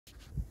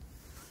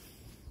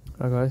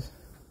Hi guys,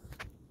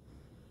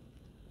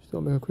 just thought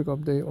I'll make a quick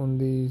update on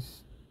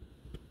these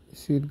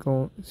seed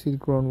grown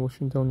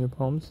Washingtonia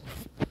palms.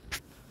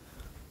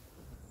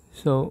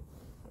 So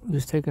I'm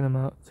just taking them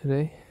out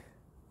today.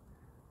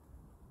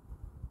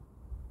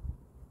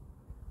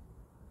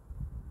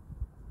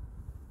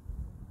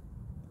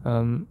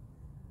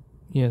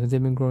 Yeah,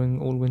 they've been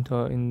growing all winter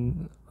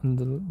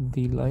under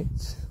the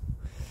lights.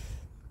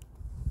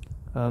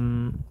 I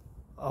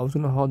was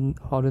gonna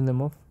harden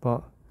them off,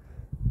 but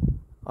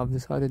I've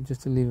decided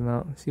just to leave them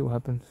out and see what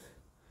happens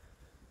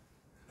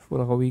for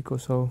like a week or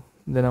so.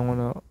 Then I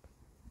wanna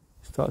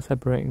start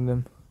separating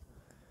them.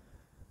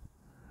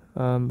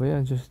 But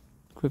yeah, just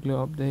quick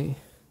little update.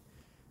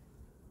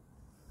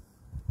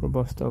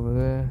 Robusta over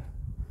there.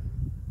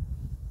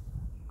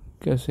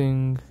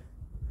 Guessing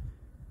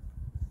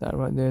that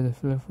right there, the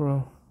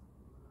filfera. Or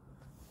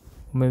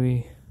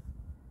maybe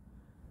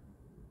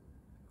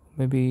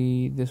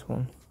this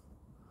one.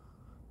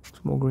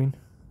 It's more green.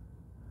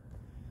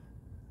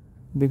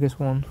 Biggest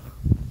one.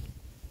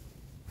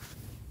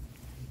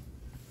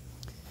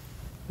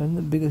 And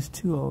the biggest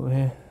two over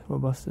here,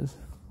 robustas.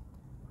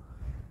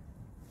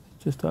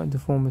 Just starting to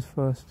form its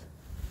first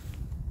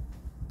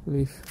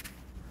leaf.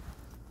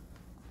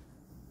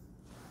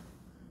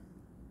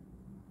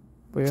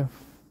 But yeah,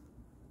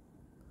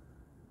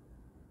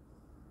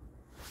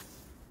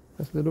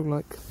 that's what they look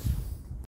like.